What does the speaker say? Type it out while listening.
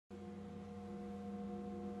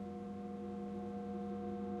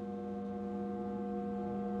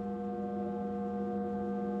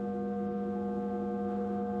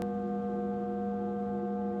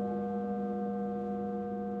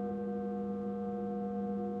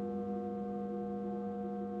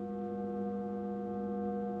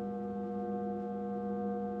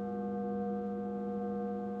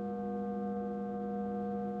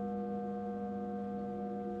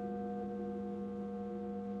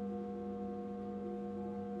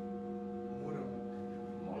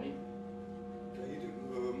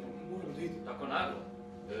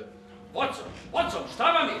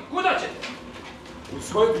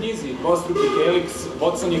svojoj knjizi Dvostruki Helix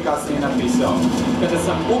Watson je kasnije napisao: kada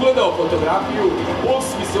sam ugledao fotografiju, puls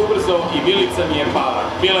mi se ubrzao i vilica mi je pala.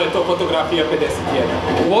 Bila je to fotografija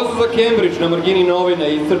 51. U vozu za Cambridge na margini novina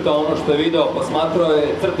je iscrtao ono što je video, posmatrao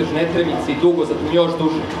je crtež netremici i dugo, zatim još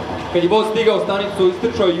duže. Kad je voz stigao u stanicu,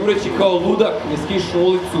 istrčao jureći kao ludak niz kišnu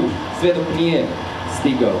ulicu, sve dok nije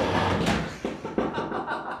stigao.